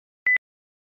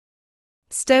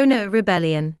STONO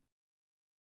Rebellion.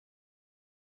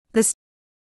 The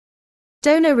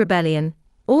STONO Rebellion,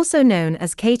 also known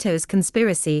as Cato's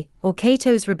Conspiracy or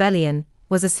Cato's Rebellion,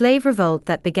 was a slave revolt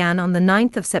that began on the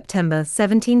 9th of September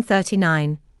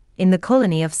 1739, in the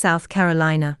colony of South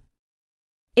Carolina.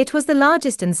 It was the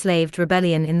largest enslaved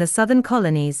rebellion in the southern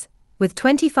colonies, with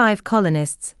 25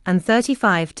 colonists and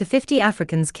 35 to 50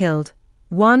 Africans killed.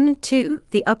 2.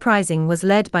 The uprising was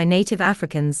led by native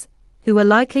Africans, who were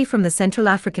likely from the Central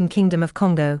African Kingdom of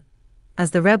Congo,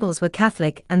 as the rebels were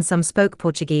Catholic and some spoke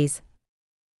Portuguese.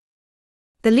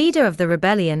 The leader of the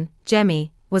rebellion,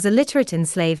 Jemmy, was a literate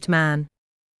enslaved man.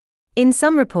 In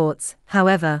some reports,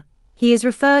 however, he is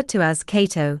referred to as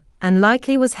Cato, and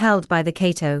likely was held by the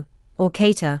Cato, or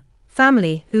Cater,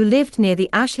 family who lived near the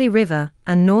Ashley River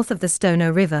and north of the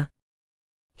Stono River.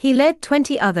 He led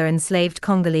 20 other enslaved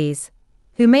Congolese,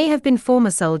 who may have been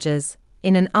former soldiers,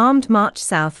 in an armed march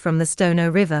south from the Stono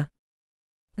River.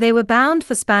 They were bound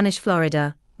for Spanish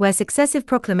Florida, where successive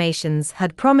proclamations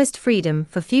had promised freedom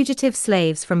for fugitive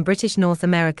slaves from British North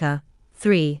America.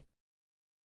 3.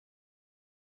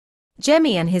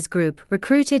 Jemmy and his group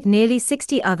recruited nearly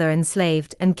 60 other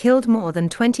enslaved and killed more than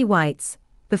 20 whites,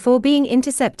 before being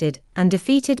intercepted and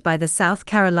defeated by the South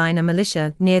Carolina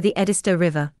militia near the Edisto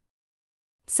River.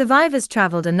 Survivors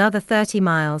traveled another 30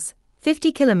 miles,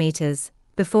 50 kilometers,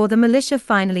 before the militia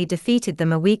finally defeated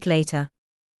them a week later.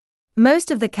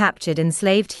 Most of the captured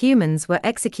enslaved humans were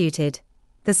executed.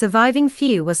 The surviving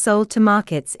few were sold to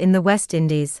markets in the West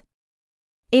Indies.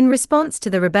 In response to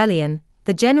the rebellion,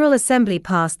 the General Assembly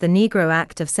passed the Negro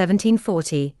Act of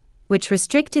 1740, which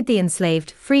restricted the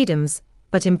enslaved freedoms,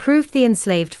 but improved the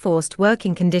enslaved forced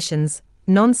working conditions,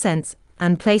 nonsense,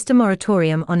 and placed a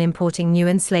moratorium on importing new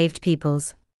enslaved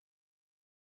peoples.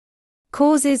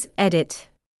 Causes, edit.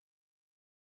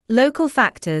 Local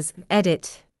factors,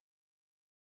 edit.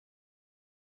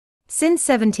 Since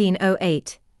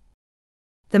 1708,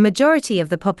 the majority of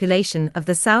the population of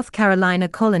the South Carolina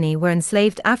colony were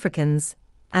enslaved Africans,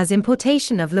 as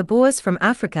importation of laborers from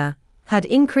Africa had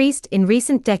increased in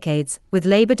recent decades with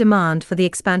labor demand for the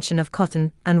expansion of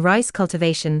cotton and rice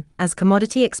cultivation as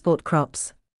commodity export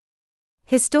crops.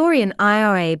 Historian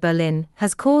Ira Berlin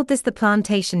has called this the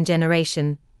plantation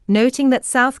generation, noting that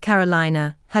South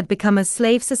Carolina had become a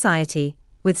slave society,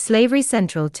 with slavery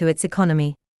central to its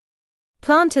economy.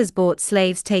 Planters bought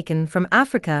slaves taken from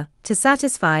Africa to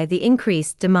satisfy the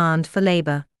increased demand for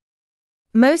labor.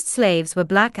 Most slaves were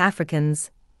black Africans,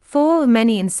 for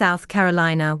many in South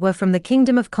Carolina were from the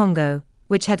Kingdom of Congo,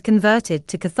 which had converted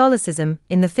to Catholicism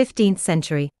in the 15th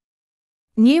century.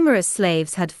 Numerous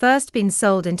slaves had first been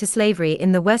sold into slavery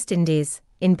in the West Indies,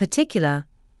 in particular,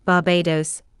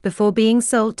 Barbados, before being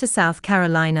sold to South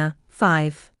Carolina.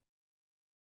 5.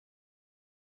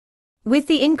 With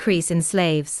the increase in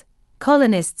slaves,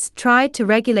 colonists tried to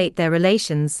regulate their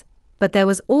relations, but there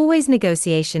was always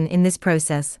negotiation in this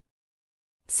process.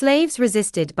 Slaves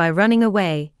resisted by running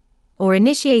away, or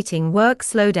initiating work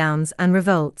slowdowns and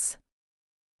revolts.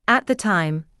 At the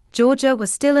time, Georgia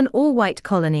was still an all-white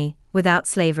colony, without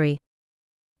slavery.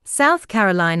 South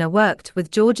Carolina worked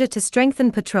with Georgia to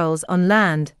strengthen patrols on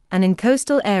land and in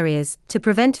coastal areas to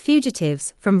prevent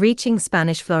fugitives from reaching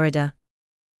Spanish Florida.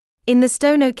 In the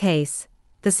Stono case,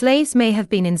 the slaves may have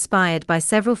been inspired by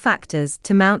several factors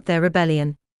to mount their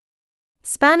rebellion.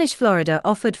 Spanish Florida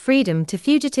offered freedom to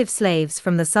fugitive slaves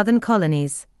from the southern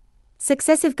colonies.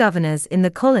 Successive governors in the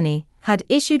colony had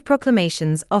issued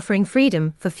proclamations offering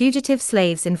freedom for fugitive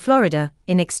slaves in Florida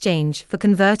in exchange for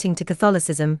converting to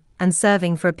Catholicism and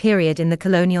serving for a period in the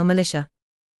colonial militia.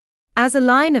 As a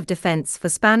line of defense for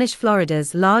Spanish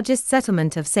Florida's largest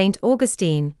settlement of St.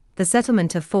 Augustine, the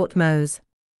settlement of Fort Mose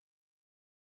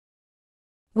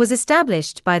was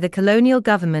established by the colonial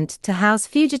government to house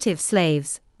fugitive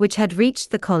slaves, which had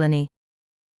reached the colony.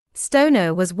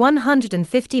 Stono was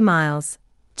 150 miles,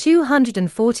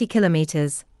 240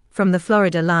 kilometers, from the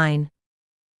Florida line.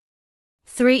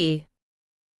 3.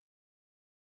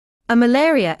 A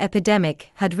malaria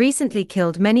epidemic had recently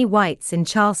killed many whites in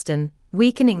Charleston,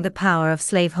 weakening the power of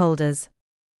slaveholders.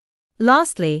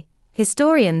 Lastly,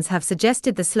 historians have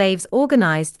suggested the slaves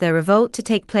organized their revolt to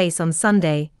take place on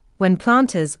Sunday, when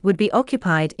planters would be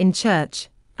occupied in church,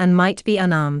 and might be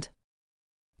unarmed.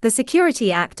 The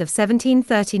Security Act of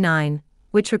 1739,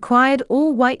 which required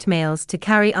all white males to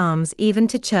carry arms even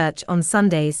to church on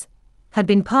Sundays, had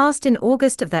been passed in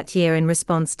August of that year in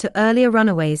response to earlier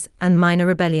runaways and minor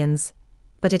rebellions,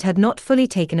 but it had not fully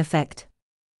taken effect.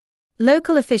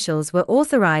 Local officials were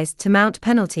authorized to mount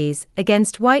penalties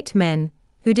against white men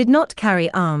who did not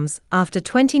carry arms after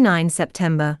 29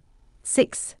 September.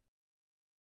 6.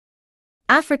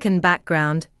 African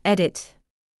background, edit.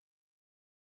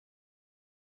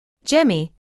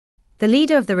 Jemmy, the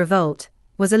leader of the revolt,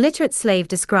 was a literate slave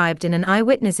described in an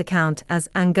eyewitness account as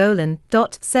Angolan.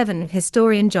 7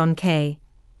 Historian John K.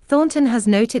 Thornton has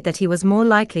noted that he was more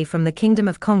likely from the Kingdom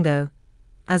of Congo,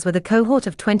 as were the cohort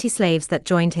of 20 slaves that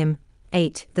joined him.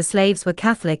 8 The slaves were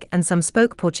Catholic and some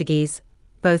spoke Portuguese,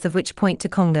 both of which point to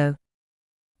Congo.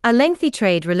 A lengthy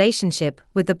trade relationship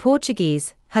with the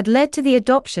Portuguese had led to the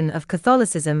adoption of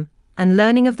Catholicism and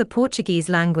learning of the Portuguese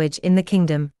language in the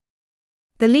kingdom.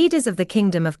 The leaders of the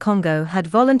Kingdom of Congo had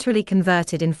voluntarily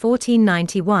converted in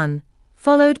 1491,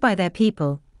 followed by their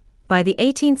people. By the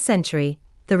 18th century,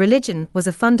 the religion was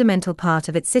a fundamental part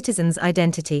of its citizens'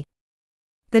 identity.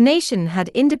 The nation had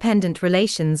independent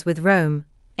relations with Rome.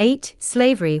 8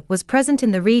 Slavery was present in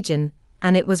the region,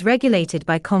 and it was regulated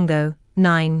by Congo.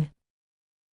 9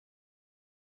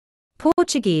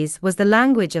 Portuguese was the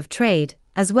language of trade,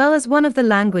 as well as one of the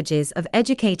languages of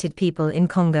educated people in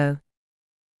Congo.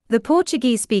 The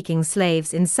Portuguese-speaking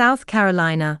slaves in South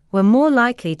Carolina were more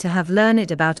likely to have learned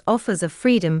about offers of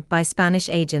freedom by Spanish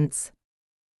agents.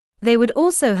 They would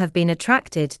also have been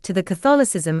attracted to the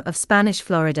Catholicism of Spanish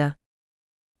Florida.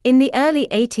 In the early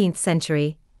 18th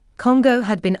century, Congo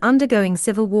had been undergoing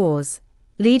civil wars,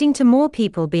 leading to more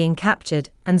people being captured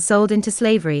and sold into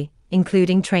slavery,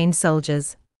 including trained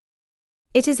soldiers.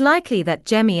 It is likely that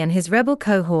Jemmy and his rebel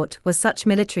cohort were such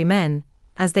military men,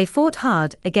 as they fought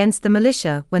hard against the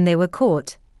militia when they were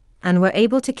caught, and were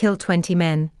able to kill 20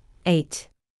 men. 8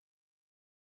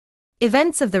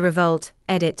 Events of the Revolt,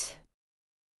 edit.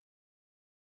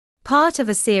 Part of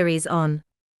a series on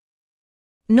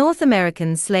North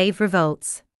American slave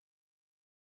revolts.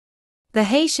 The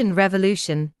Haitian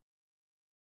Revolution.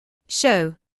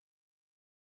 Show.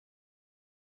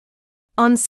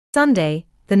 On Sunday,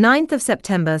 the 9th of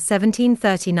September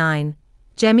 1739,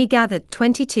 Jemmy gathered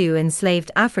 22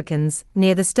 enslaved Africans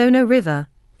near the STONO River,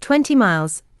 20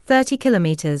 miles, 30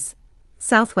 kilometers,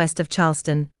 southwest of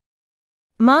Charleston.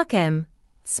 Mark M.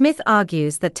 Smith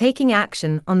argues that taking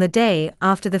action on the day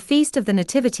after the Feast of the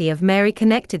Nativity of Mary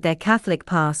connected their Catholic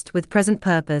past with present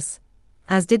purpose,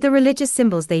 as did the religious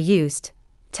symbols they used.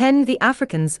 10 The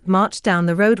Africans marched down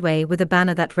the roadway with a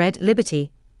banner that read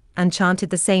Liberty, and chanted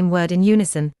the same word in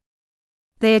unison.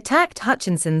 They attacked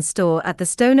Hutchinson's store at the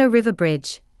STONO River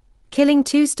Bridge, killing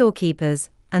 2 storekeepers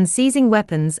and seizing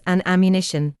weapons and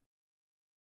ammunition.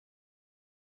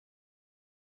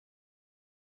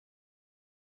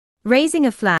 Raising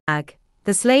a flag,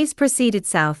 the slaves proceeded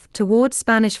south toward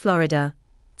Spanish Florida.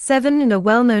 7 A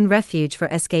well-known refuge for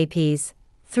escapees.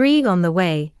 3 On the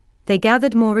way, they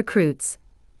gathered more recruits,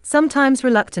 sometimes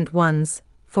reluctant ones,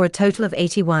 for a total of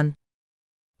 81.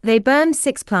 They burned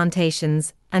 6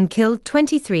 plantations and killed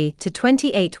 23 to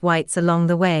 28 whites along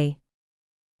the way.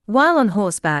 While on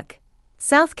horseback,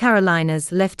 South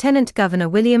Carolina's Lieutenant Governor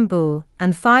William Buell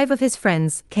and 5 of his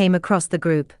friends came across the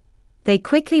group. They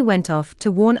quickly went off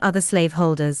to warn other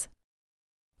slaveholders.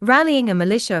 Rallying a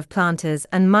militia of planters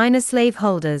and minor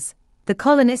slaveholders, the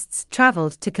colonists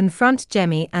traveled to confront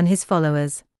Jemmy and his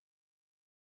followers.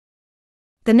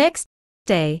 The next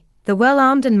day, the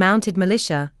well-armed and mounted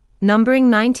militia, numbering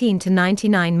 19 to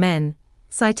 99 men,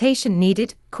 citation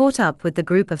needed, caught up with the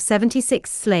group of 76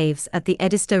 slaves at the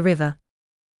Edisto River.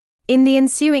 In the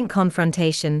ensuing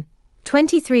confrontation,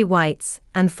 23 whites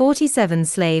and 47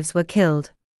 slaves were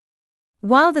killed.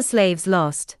 While the slaves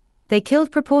lost, they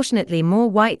killed proportionately more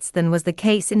whites than was the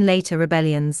case in later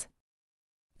rebellions.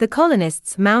 The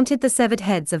colonists mounted the severed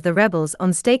heads of the rebels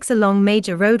on stakes along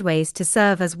major roadways to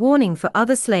serve as warning for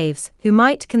other slaves who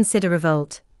might consider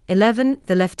revolt. 11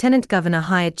 The lieutenant governor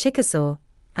hired Chickasaw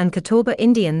and Catawba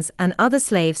Indians and other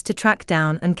slaves to track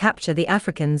down and capture the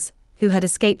Africans who had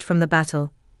escaped from the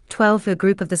battle. 12 A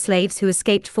group of the slaves who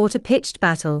escaped fought a pitched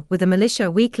battle with the militia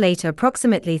a week later,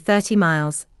 approximately 30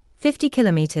 miles, 50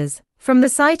 kilometers, from the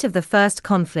site of the first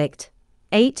conflict.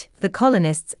 8 The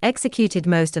colonists executed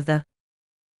most of the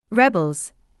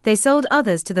rebels. They sold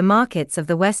others to the markets of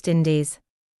the West Indies.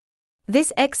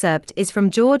 This excerpt is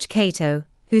from George Cato,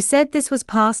 who said this was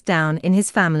passed down in his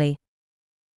family.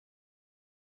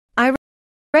 I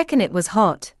reckon it was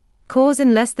hot, cause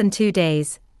in less than 2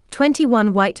 days,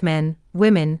 21 white men,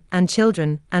 women, and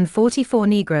children, and 44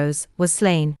 Negroes, was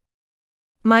slain.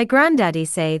 My granddaddy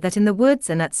say that in the woods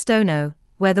and at STONO,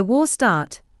 where the war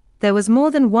start, there was more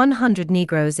than 100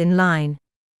 Negroes in line.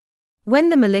 When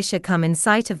the militia come in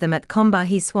sight of them at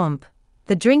Combahee Swamp,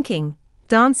 the drinking,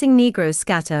 dancing Negroes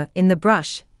scatter in the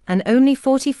brush, and only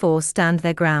 44 stand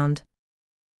their ground.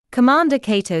 Commander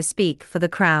Cato speak for the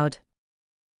crowd.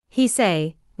 He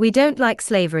say, we don't like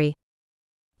slavery.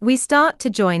 We start to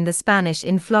join the Spanish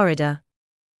in Florida.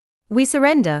 We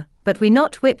surrender, but we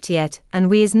not whipped yet, and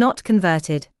we is not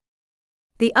converted.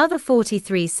 The other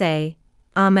 43 say,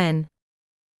 Amen.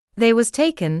 They was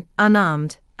taken,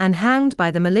 unarmed, and hanged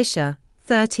by the militia.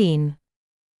 13.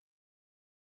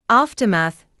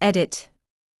 Aftermath, edit.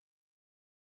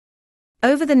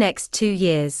 Over the next 2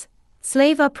 years,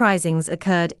 slave uprisings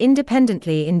occurred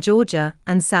independently in Georgia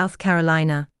and South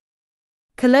Carolina.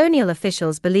 Colonial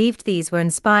officials believed these were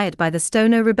inspired by the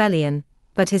STONO Rebellion,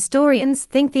 but historians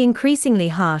think the increasingly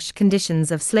harsh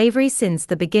conditions of slavery since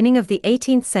the beginning of the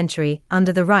 18th century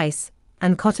under the rice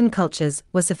and cotton cultures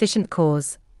were sufficient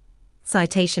cause.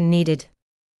 Citation needed.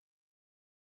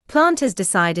 Planters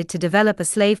decided to develop a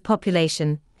slave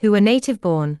population who were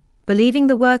native-born, believing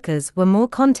the workers were more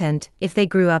content if they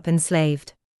grew up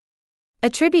enslaved.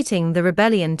 Attributing the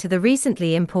rebellion to the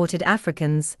recently imported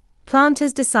Africans,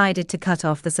 planters decided to cut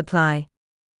off the supply.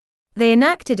 They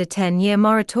enacted a 10-year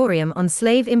moratorium on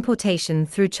slave importation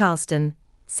through Charleston.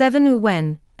 7.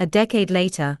 When, a decade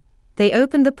later, they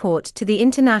opened the port to the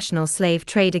international slave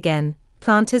trade again,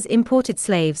 planters imported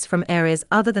slaves from areas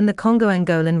other than the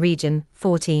Congo-Angolan region.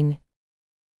 14.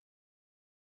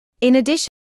 In addition,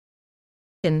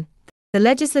 the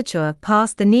legislature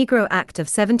passed the Negro Act of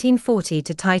 1740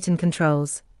 to tighten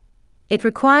controls. It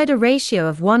required a ratio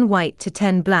of 1 white to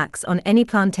 10 blacks on any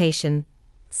plantation.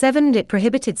 7. It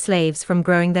prohibited slaves from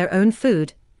growing their own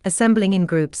food, assembling in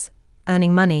groups,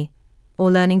 earning money, or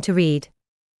learning to read.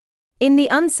 In the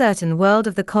uncertain world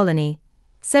of the colony,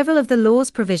 several of the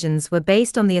law's provisions were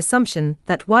based on the assumption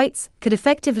that whites could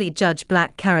effectively judge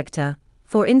black character.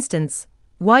 For instance,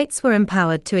 whites were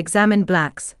empowered to examine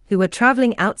blacks who were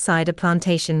traveling outside a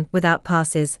plantation without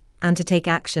passes, and to take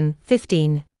action.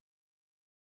 15.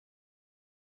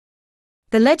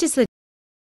 The legislature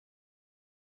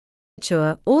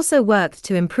also worked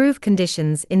to improve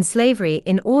conditions in slavery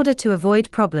in order to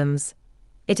avoid problems.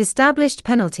 It established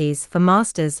penalties for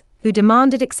masters who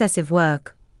demanded excessive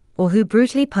work, or who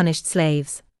brutally punished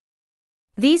slaves.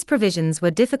 These provisions were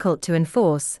difficult to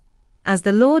enforce, as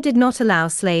the law did not allow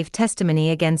slave testimony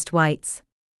against whites.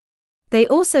 They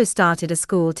also started a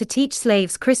school to teach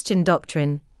slaves Christian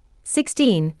doctrine.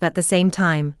 16. At the same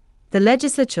time, the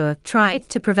legislature tried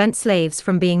to prevent slaves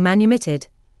from being manumitted,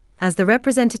 as the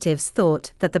representatives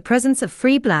thought that the presence of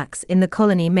free blacks in the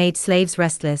colony made slaves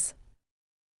restless.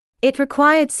 It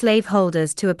required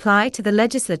slaveholders to apply to the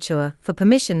legislature for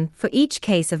permission for each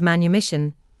case of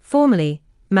manumission. Formally,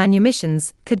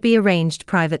 manumissions could be arranged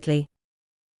privately.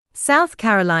 South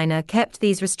Carolina kept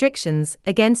these restrictions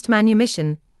against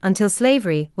manumission until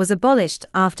slavery was abolished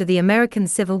after the American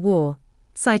Civil War.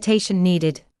 Citation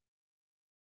needed.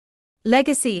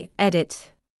 Legacy,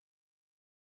 edit.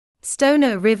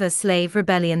 Stono River Slave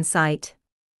Rebellion Site.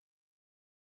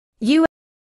 U.S.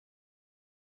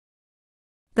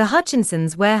 The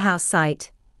Hutchinson's Warehouse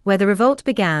site, where the revolt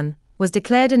began, was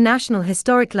declared a National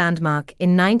Historic Landmark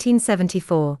in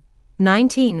 1974.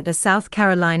 19. The South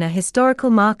Carolina historical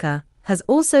marker has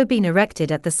also been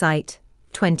erected at the site.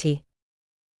 20.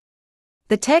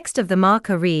 The text of the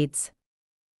marker reads: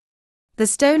 The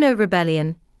Stono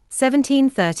Rebellion,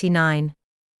 1739.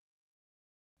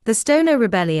 The Stono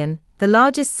Rebellion, the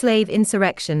largest slave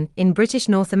insurrection in British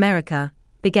North America,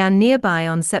 began nearby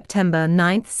on September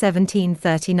 9,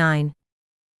 1739.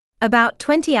 About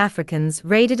 20 Africans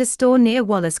raided a store near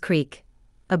Wallace Creek,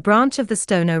 a branch of the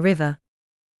Stono River.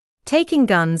 Taking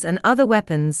guns and other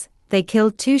weapons, they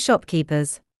killed 2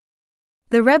 shopkeepers.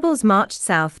 The rebels marched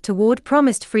south toward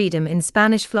promised freedom in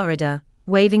Spanish Florida,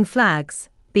 waving flags,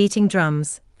 beating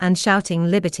drums, and shouting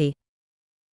liberty.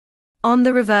 On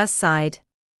the reverse side,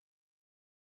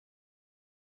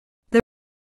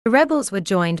 the rebels were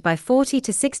joined by 40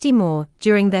 to 60 more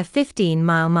during their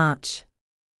 15-mile march.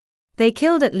 They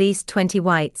killed at least 20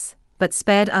 whites, but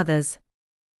spared others.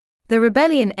 The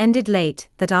rebellion ended late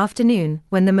that afternoon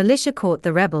when the militia caught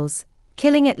the rebels,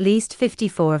 killing at least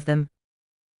 54 of them.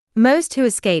 Most who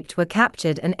escaped were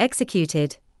captured and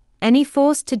executed. Any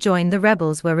forced to join the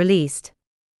rebels were released.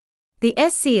 The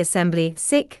SC Assembly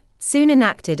soon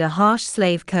enacted a harsh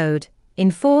slave code,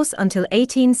 in force until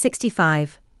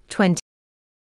 1865. 20.